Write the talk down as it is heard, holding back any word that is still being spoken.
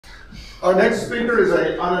Our next speaker is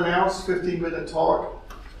an unannounced 15-minute talk,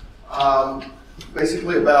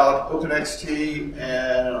 basically about OpenXT,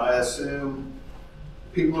 and I assume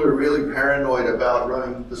people are really paranoid about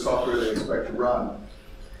running the software they expect to run.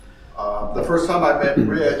 The first time I met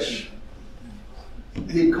Rich,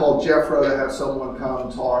 he called Jeffro to have someone come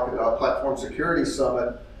and talk at a Platform Security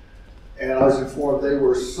Summit, and I was informed they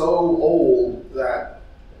were so old that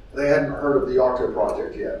they hadn't heard of the Octo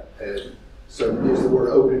project yet. And so we used the word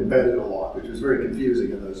OpenEmbedded a lot, which was very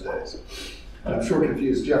confusing in those days. And I'm sure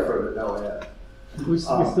confused Jeffro to no end. We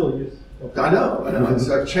still use I know.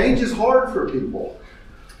 So change is hard for people.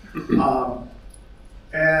 And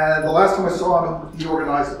the last time I saw him, he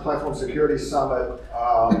organized a Platform Security Summit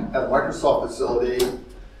at a Microsoft facility.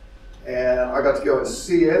 And I got to go and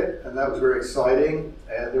see it, and that was very exciting.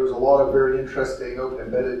 And there was a lot of very interesting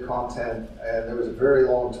OpenEmbedded content. And there was a very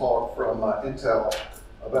long talk from Intel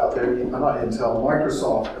about their, not Intel,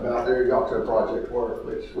 Microsoft about their Yocto project work,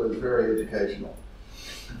 which was very educational.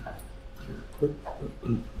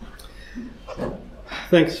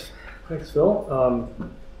 Thanks, Phil.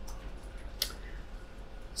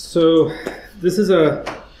 So this is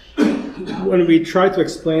when we try to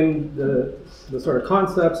explain the sort of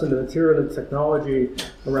concepts and the material and the technology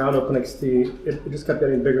around OpenXT, it just kept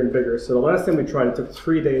getting bigger and bigger. So the last time we tried, it took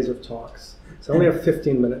 3 days of talks. So I only have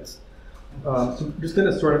 15 minutes. So I'm just going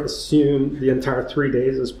to sort of assume the entire 3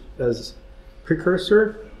 days as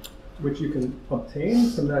precursor, which you can obtain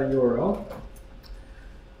from that URL.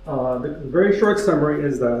 The very short summary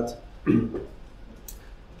is that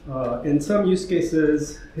in some use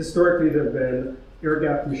cases, historically there have been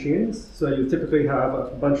air-gapped machines. So you typically have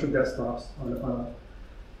a bunch of desktops on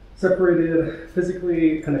separated,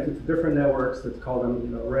 physically connected to different networks. Let's call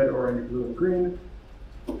them red, orange, blue, and green.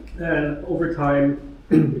 And over time,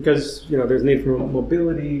 because there's need for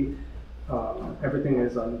mobility, everything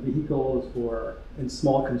is on vehicles or in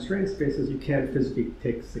small constrained spaces, you can't physically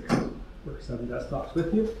take 6 or 7 desktops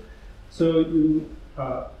with you. So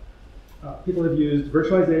people have used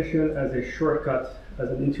virtualization as a shortcut, as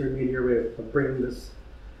an intermediary way of bringing this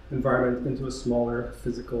environment into a smaller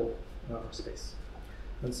physical space.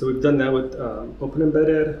 And so we've done that with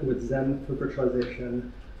OpenEmbedded, with Zen for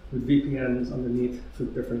virtualization, with VPNs underneath for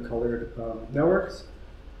different colored networks.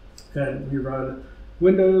 And we run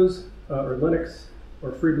Windows or Linux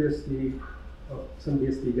or FreeBSD, some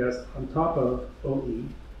BSD guest on top of OE,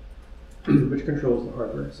 which controls the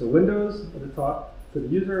hardware. So Windows at the top for the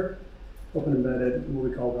user, OpenEmbedded, what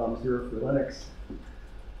we call DOM0 for Linux,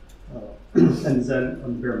 and Zen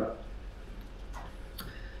on bare metal.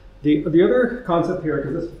 The other concept here,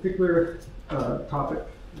 because this particular topic,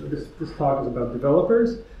 this talk is about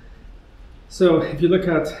developers. So if you look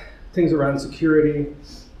at things around security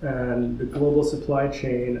and the global supply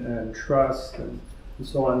chain and trust and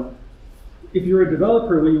so on, if you're a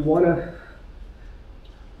developer, you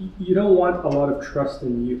don't want a lot of trust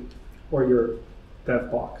in you or your dev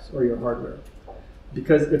box or your hardware.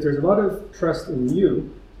 Because if there's a lot of trust in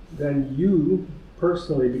you, then you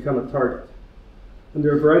personally become a target. And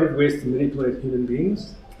there are a variety of ways to manipulate human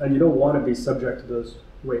beings, and you don't want to be subject to those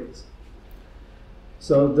ways.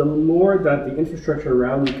 So the more that the infrastructure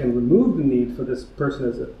around you can remove the need for this person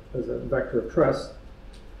as a vector of trust,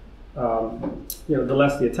 the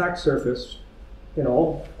less the attack surface in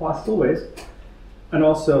all possible ways. And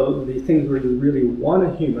also the things where you really want a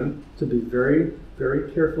human to be very, very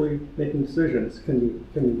carefully making decisions can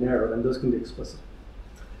be narrowed, and those can be explicit.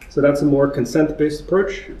 So that's a more consent-based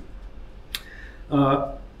approach.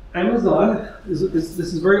 Amazon this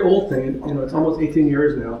is a very old thing. It's almost 18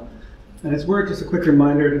 years now, and it's worth just a quick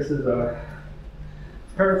reminder. This is a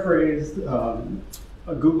paraphrased a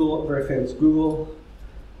very famous Google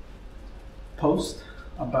post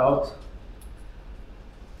about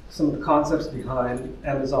some of the concepts behind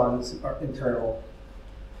Amazon's internal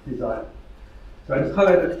design. So I just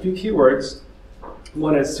highlighted a few keywords.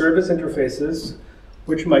 One is service interfaces,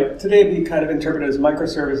 which might today be kind of interpreted as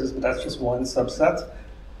microservices, but that's just one subset.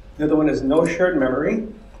 The other one is no shared memory,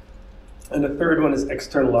 and the third one is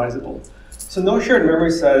externalizable. So no shared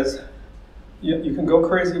memory says you can go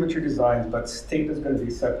crazy with your designs, but state is going to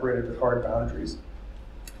be separated with hard boundaries.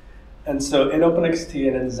 And so in OpenXT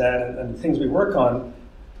and in Zen and things we work on,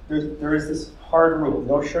 there is this hard rule,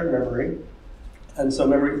 no shared memory. And so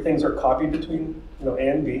memory things are copied between A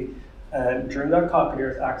and B. And during that copy,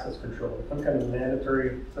 there's access control, some kind of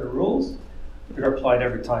mandatory set of rules that are applied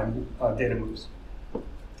every time data moves.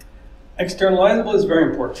 Externalizable is very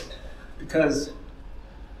important because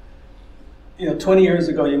 20 years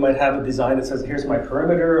ago, you might have a design that says, here's my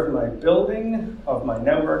perimeter of my building, of my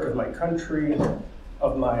network, of my country,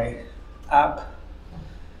 of my app.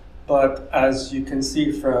 But as you can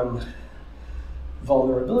see from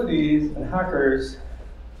vulnerabilities and hackers,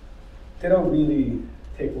 they don't really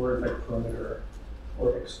take words like perimeter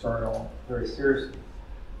or external very seriously.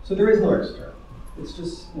 So there is no external. It's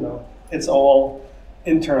just, it's all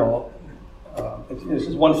internal. It's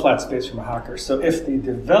just one flat space from a hacker. So if the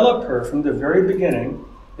developer from the very beginning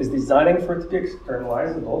is designing for it to be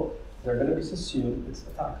externalizable, they're going to just assume it's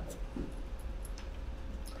attackable.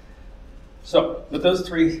 So with those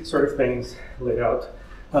three sort of things laid out,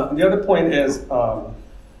 the other point is,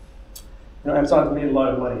 Amazon's made a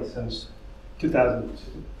lot of money since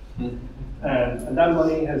 2002. And that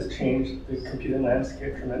money has changed the computing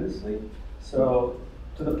landscape tremendously. So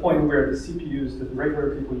to the point where the CPUs that the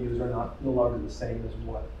regular people use are no longer the same as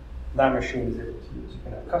what that machine is able to use. You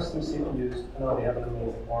can have custom CPUs, and now they have an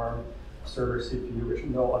amazing ARM server CPU, which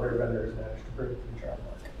no other vendors managed to bring to the job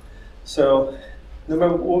market. So no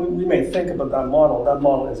matter what we may think about that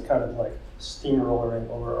model is kind of like steamrolling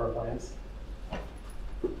over our minds.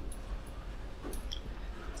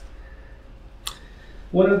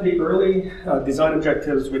 One of the early design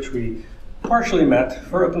objectives which we partially met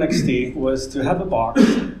for OpenXT was to have a box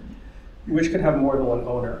which could have more than one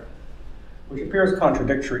owner, which appears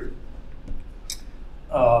contradictory.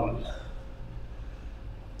 And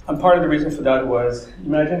part of the reason for that was,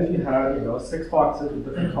 imagine if you had 6 boxes with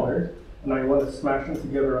different colors, and now you want to smash them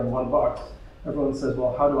together on one box. Everyone says,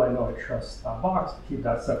 well, how do I know I trust that box to keep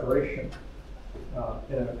that separation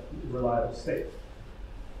in a reliable state?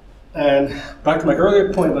 And back to my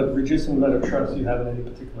earlier point about reducing the amount of trust you have in any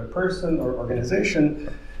particular person or organization,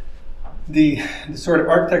 the sort of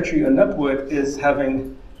architecture you end up with is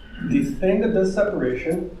having the thing that does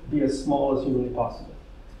separation be as small as humanly possible,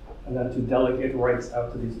 and then to delegate rights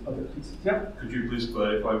out to these other pieces. Yeah? Could you please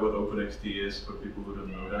clarify what OpenXT is for people who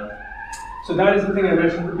don't know that? So that is the thing I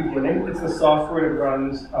mentioned at the beginning. It's the software that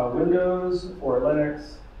runs Windows or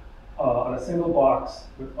Linux on a single box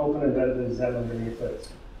with OpenEmbedded and Zen underneath it.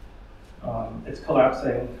 It's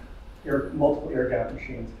collapsing multiple air-gapped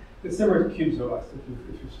machines. It's similar to Cubes OS,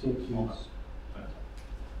 if you've seen Cubes.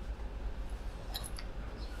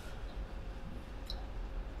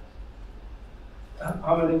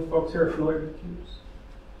 How many folks here are familiar with Cubes?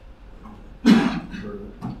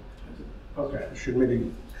 Okay, I should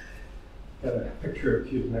maybe get a picture of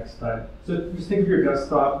Cubes next time. So just think of your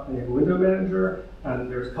desktop and you have a window manager, and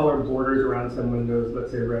there's colored borders around some windows,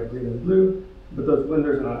 let's say red, green, and blue. But those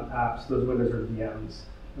windows are not apps, those windows are VMs,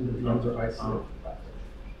 and the VMs are isolated.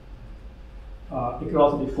 It could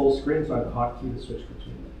also be full screen, so I have a hotkey to switch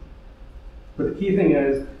between them. But the key thing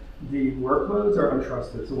is, the workloads are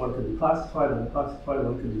untrusted. So one could be classified and unclassified,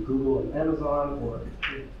 one could be Google and Amazon, or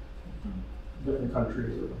different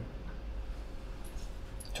countries, or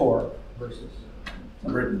Tor versus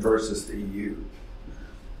Britain versus the EU.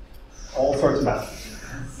 all sorts of math.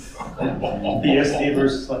 BSD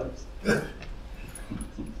versus Linux.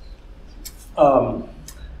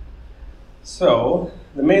 So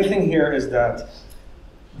the main thing here is that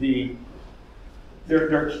there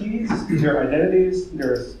are keys, there are identities,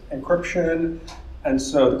 there's encryption, and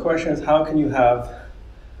so the question is, how can you have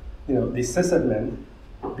the sysadmin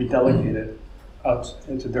be delegated out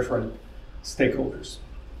into different stakeholders?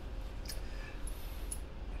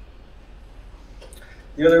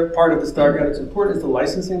 The other part of this diagram that's important is the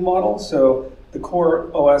licensing model. So the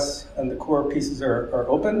core OS and the core pieces are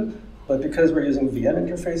open, but because we're using VM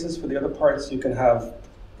interfaces for the other parts, you can have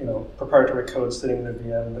proprietary code sitting in the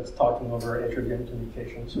VM that's talking over inter-VM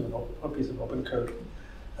communication to a piece of open code.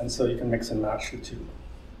 And so you can mix and match the two.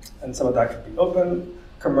 And some of that could be open,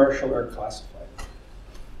 commercial, or classified.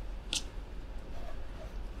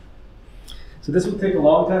 So this will take a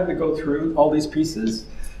long time to go through all these pieces.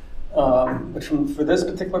 But for this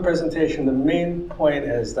particular presentation, the main point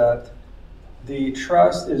is that the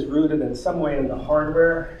trust is rooted in some way in the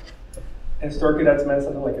hardware. Historically, that's meant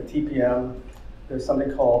something like a TPM. There's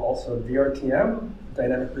something called also DRTM,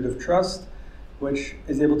 Dynamic Root of Trust, which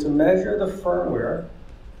is able to measure the firmware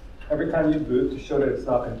every time you boot to show that it's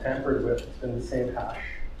not been tampered with. It's been the same hash.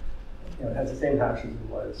 It has the same hash as it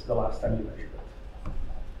was the last time you measured it.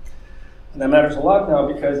 And that matters a lot now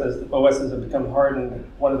because as the OSs have become hardened,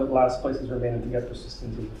 one of the last places remaining to get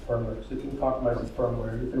persistence is the firmware. So you can compromise the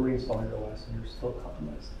firmware, you can reinstall your OS, and you're still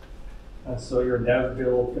compromised. And so your dev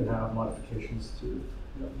build can have modifications to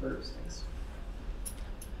various things.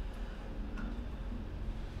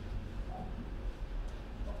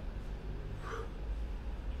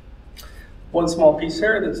 One small piece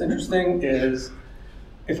here that's interesting is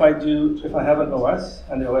if I have an OS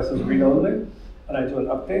and the OS is read-only, and I do an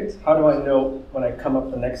update, how do I know when I come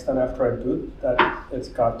up the next time after I boot that it's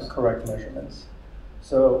got the correct measurements?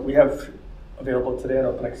 So we have available today on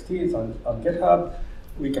OpenXT, it's on GitHub.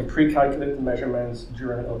 We can pre-calculate the measurements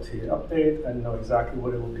during an OTA update and know exactly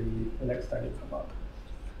what it will be the next time you come up.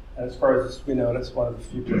 And as far as we know, that's one of the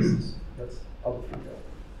few places that's publicly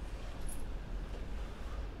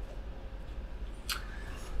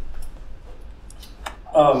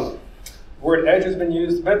available. Word edge has been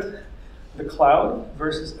used a bit. The cloud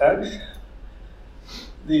versus edge.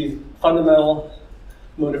 The fundamental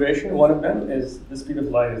motivation, one of them, is the speed of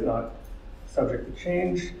light is not subject to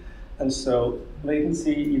change. And so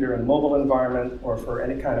latency, either in mobile environment or for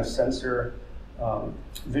any kind of sensor,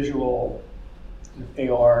 visual,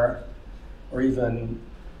 AR, or even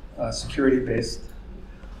security-based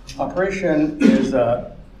operation is,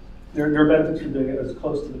 there are benefits for doing it as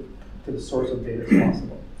close to the source of data as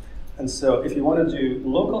possible. And so if you want to do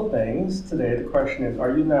local things today, the question is,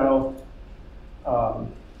 are you now,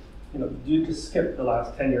 do you just skip the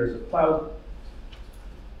last 10 years of cloud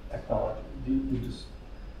technology? Do you just,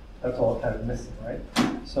 that's all kind of missing, right?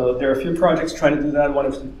 So there are a few projects trying to do that. One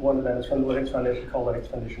of them is from the Linux Foundation called Linux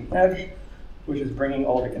Foundation Edge, which is bringing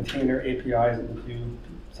all the container APIs that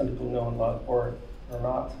some people know and love or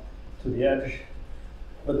not to the edge.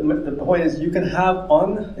 But the point is, you can have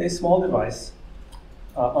on a small device,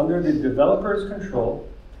 under the developer's control,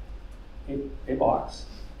 a box.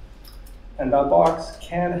 And that box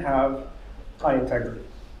can have high integrity.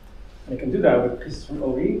 And you can do that with pieces from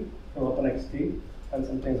OE, from OpenXT, and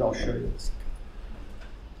some things I'll show you.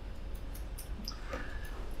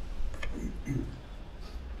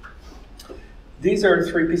 These are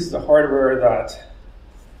 3 pieces of hardware that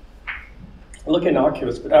look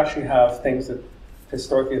innocuous, but actually have things that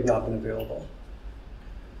historically have not been available.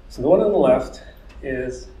 So the one on the left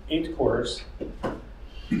is 8 cores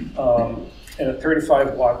and a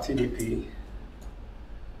 35-watt TDP.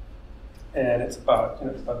 And it's about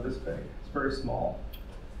this big. It's very small.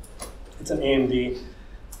 It's an AMD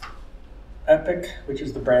EPIC, which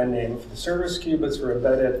is the brand name for the server SKU, but it's for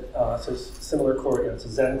embedded. So it's a similar core. It's a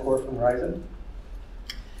Zen core from Ryzen.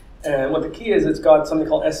 And what the key is, it's got something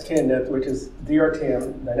called SKNIT, which is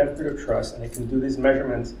DRTM, dynamic root of trust, and it can do these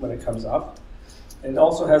measurements when it comes up. And it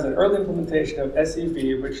also has an early implementation of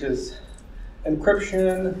SEV, which is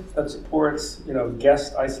encryption that supports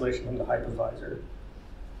guest isolation from the hypervisor.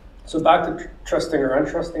 So back to trusting or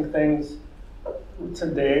untrusting things.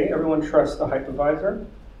 Today, everyone trusts the hypervisor.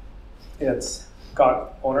 It's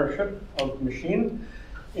got ownership of the machine.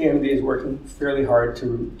 AMD is working fairly hard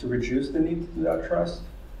to reduce the need to do that trust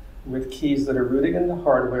with keys that are rooted in the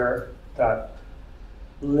hardware that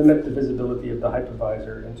limit the visibility of the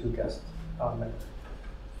hypervisor into guest memory.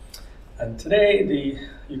 And today,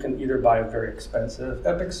 you can either buy a very expensive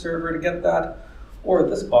EPIC server to get that, or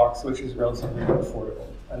this box, which is relatively affordable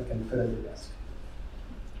and can fit in your desk.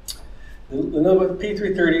 The Lenovo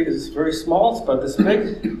P330 is very small, it's about this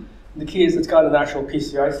big. The key is it's got an actual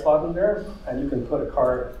PCI slot in there, and you can put a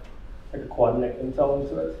card, like a quad NIC Intel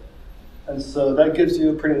into it. And so that gives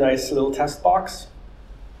you a pretty nice little test box.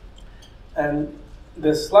 And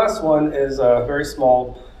this last one is a very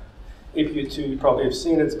small APU2. You probably have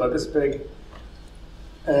seen it. It's about this big.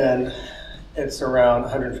 And it's around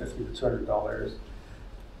 $150 to $200.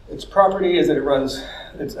 Its property is that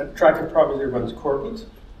its attractive property is it runs core boot.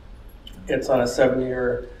 It's on a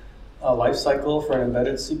 7-year life cycle for an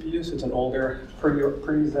embedded CPU, so it's an older,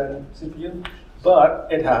 pretty Zen CPU, but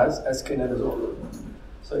it has SKNIT as well.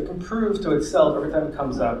 So it can prove to itself every time it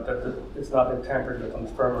comes out that it's not been tampered with on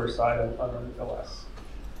the firmware side and on the OS.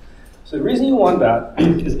 So the reason you want that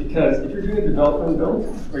is because if you're doing a development build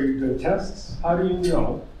or you're doing tests, how do you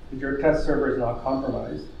know that your test server is not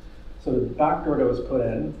compromised? So the backdoor that was put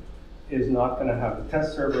in is not going to have the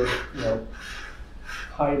test server,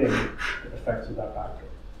 hiding the effects of that backdoor.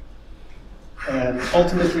 And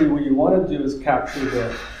ultimately, what you want to do is capture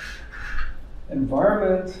the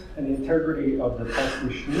environment and the integrity of the test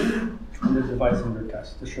machine and the device under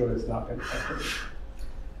test to show that it's not been tampered.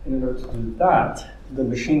 In order to do that, the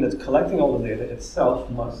machine that's collecting all the data itself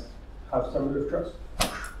must have some root of trust.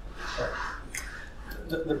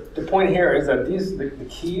 The point here is that the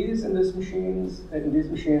keys in these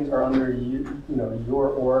machines are under your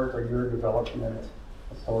org or your development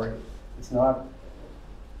authority. It's not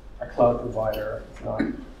a cloud provider. It's not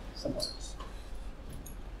someone else.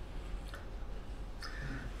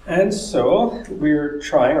 And so we're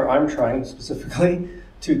trying, or I'm trying specifically,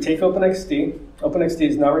 to take OpenXT. OpenXT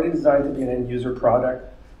is not really designed to be an end-user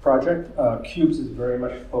project. Cubes is very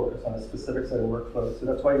much focused on a specific set of workflows, so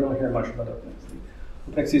that's why you don't hear much about OpenXT.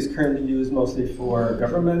 OpenXT is currently used mostly for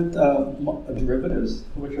government derivatives,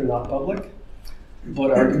 which are not public,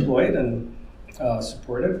 but are deployed and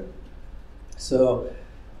supported. So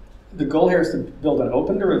the goal here is to build an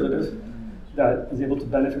open derivative that is able to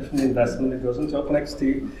benefit from the investment that goes into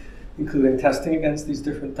OpenXT, including testing against these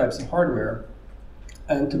different types of hardware,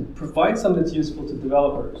 and to provide something that's useful to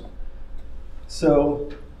developers.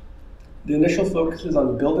 So the initial focus is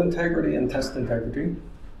on build integrity and test integrity.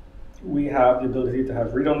 We have the ability to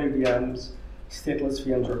have read-only VMs, stateless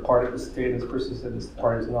VMs where part of the state is persisted, this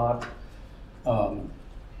part is not.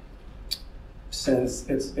 Since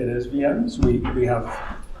it is VMs, we have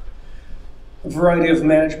a variety of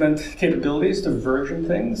management capabilities to version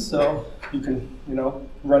things, so you can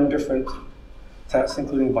run different tests,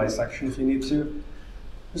 including bisection if you need to.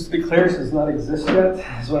 Just to be clear, this does not exist yet.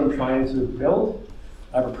 This is what I'm trying to build.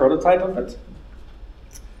 I have a prototype of it.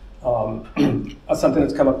 That's something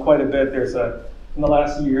that's come up quite a bit. In the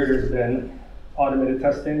last year, there's been automated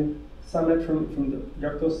testing summit from the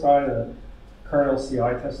Yocto side, and kernel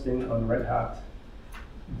CI testing on Red Hat.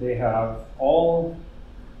 They have all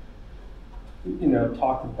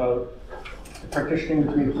talked about the partitioning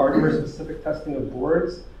between hardware-specific testing of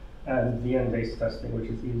boards and VM-based testing, which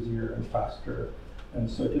is easier and faster. And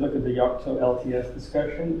so if you look at the Yocto LTS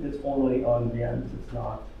discussion, it's only on VMs, it's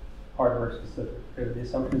not hardware-specific. The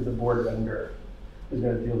assumption is the board vendor is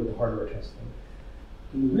going to deal with the hardware testing.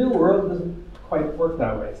 In the real world, it doesn't quite work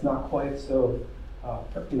that way. It's not quite so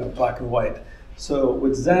black and white. So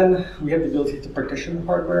with Zen, we have the ability to partition the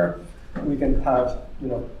hardware. We can have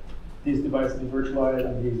these devices virtualized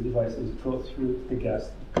and these devices go through the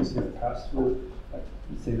guest PCI pass-through, like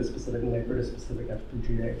say the specific NIC or the specific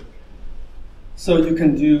FPGA. So you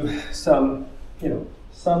can do some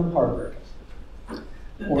hardware testing.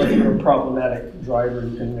 Or if you're a problematic driver,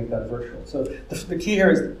 you can make that virtual. So the key here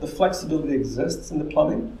is the flexibility exists in the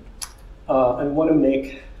plumbing. And we want to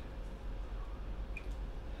make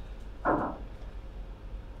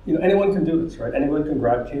anyone can do this, right? Anyone can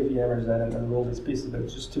grab KVM or Zen and roll these pieces, but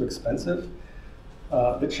it's just too expensive.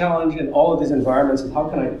 The challenge in all of these environments is how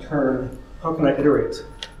can I iterate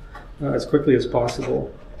as quickly as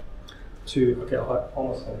possible I'll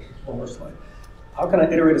almost finish this, one more slide. How can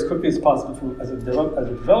I iterate as quickly as possible as a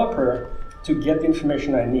developer to get the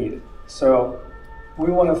information I need? So what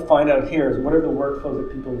we want to find out here is what are the workflows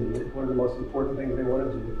that people need, what are the most important things they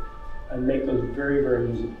want to do, and make those very, very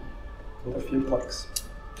usable with a few clicks.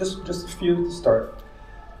 Just a few to start.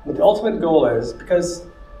 But the ultimate goal is, because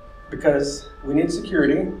we need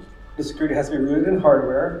security, the security has to be rooted in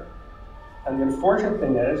hardware, and the unfortunate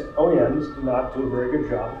thing is OEMs do not do a very good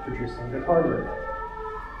job of producing good hardware.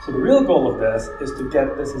 So the real goal of this is to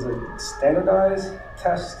get this as a standardized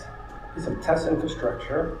piece of test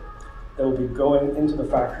infrastructure that will be going into the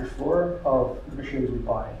factory floor of the machines we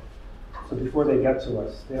buy. So before they get to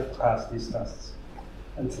us, they have to pass these tests.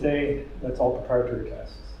 And today, that's all proprietary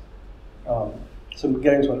tests. So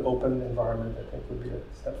getting to an open environment, I think, would be a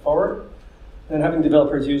step forward. And then having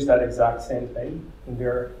developers use that exact same thing in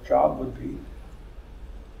their job would be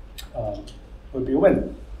a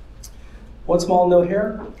win. One small note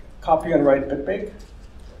here, copy and write bitbake.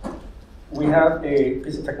 We have a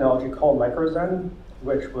piece of technology called MicroZen,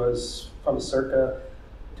 which was from circa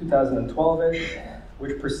 2012-ish,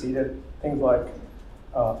 which preceded things like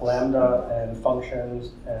Lambda and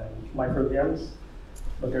functions and micro VMs.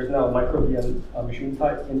 But there's now a micro VM machine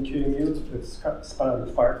type in QEMU. It's spun out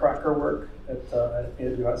of Firecracker work at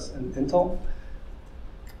AWS and Intel.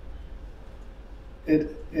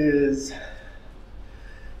 It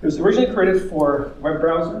was originally created for web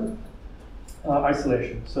browser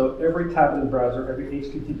isolation. So every tab in the browser, every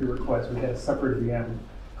HTTP request would get a separate VM,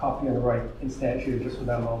 copy and write, instantiated just for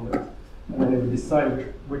that moment. And then it would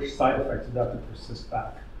decide which side effects would have to persist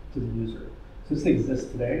back to the user. So this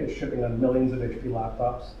exists today. It's shipping on millions of HP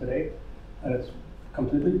laptops today, and it's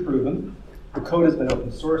completely proven. The code has been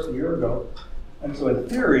open source a year ago, and so in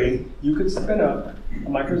theory, you could spin up a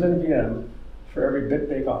MicroZen VM for every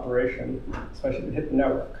bitbake operation, especially if it hit the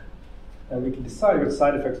network. And we can decide which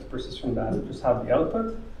side effects to persist from that. We just have the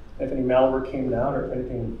output. If any malware came down or if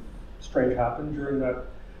anything strange happened during that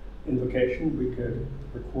invocation, we could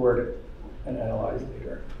record it and analyze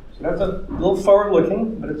later. So that's a little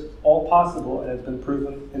forward-looking, but it's all possible, and it's been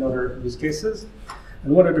proven in other use cases.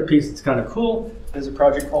 And one other piece that's kind of cool is a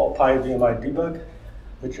project called PyVMI Debug,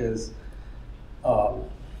 which is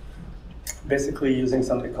basically using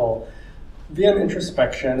something called VM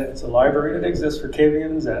introspection. It's a library that exists for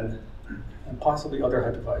KVMs and possibly other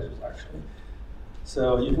hypervisors, actually.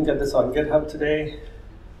 So you can get this on GitHub today.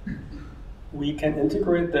 We can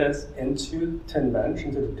integrate this into TinBench,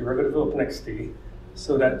 into the derivative of OpenXT,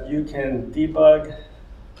 so that you can debug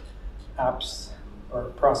apps or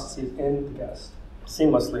processes in the guest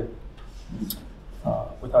seamlessly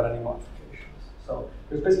without any modifications. So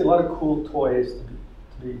there's basically a lot of cool toys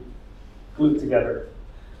to be glued together.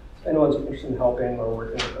 If anyone's interested in helping or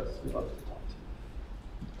working with us, we'd love to talk to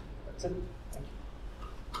you. That's it. Thank you.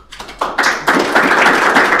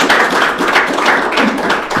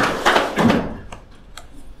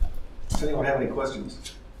 Does anyone have any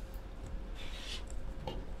questions?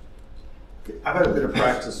 I've had a bit of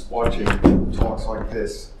practice watching talks like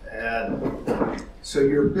this, and so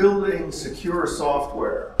you're building secure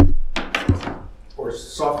software, or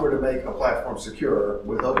software to make a platform secure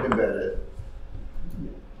with OpenEmbedded,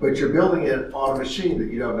 but you're building it on a machine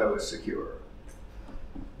that you don't know is secure.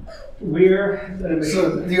 So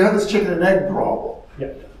you have this chicken and egg problem,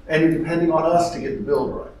 and you're depending on us to get the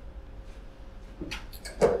build right.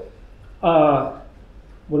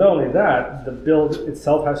 Well, not only that, the build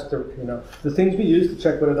itself has to, the things we use to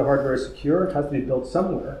check whether the hardware is secure has to be built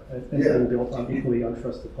somewhere, and it's being built on equally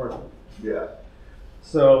untrusted hardware. Yeah.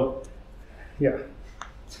 So, yeah.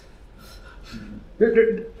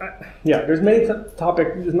 There's many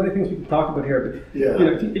there's many things we can talk about here,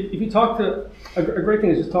 but if you talk to, a great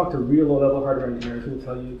thing is just talk to real low-level hardware engineers who will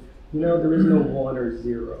tell you, there is no 1 or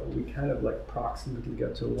 0. We kind of like approximately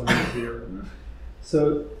get to a 1 or 0.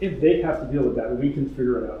 So if they have to deal with that, we can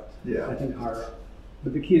figure it out. I think higher up.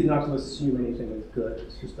 But the key is not to assume anything is good.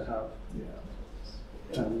 It's just to have.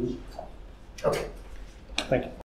 Okay. Thank you.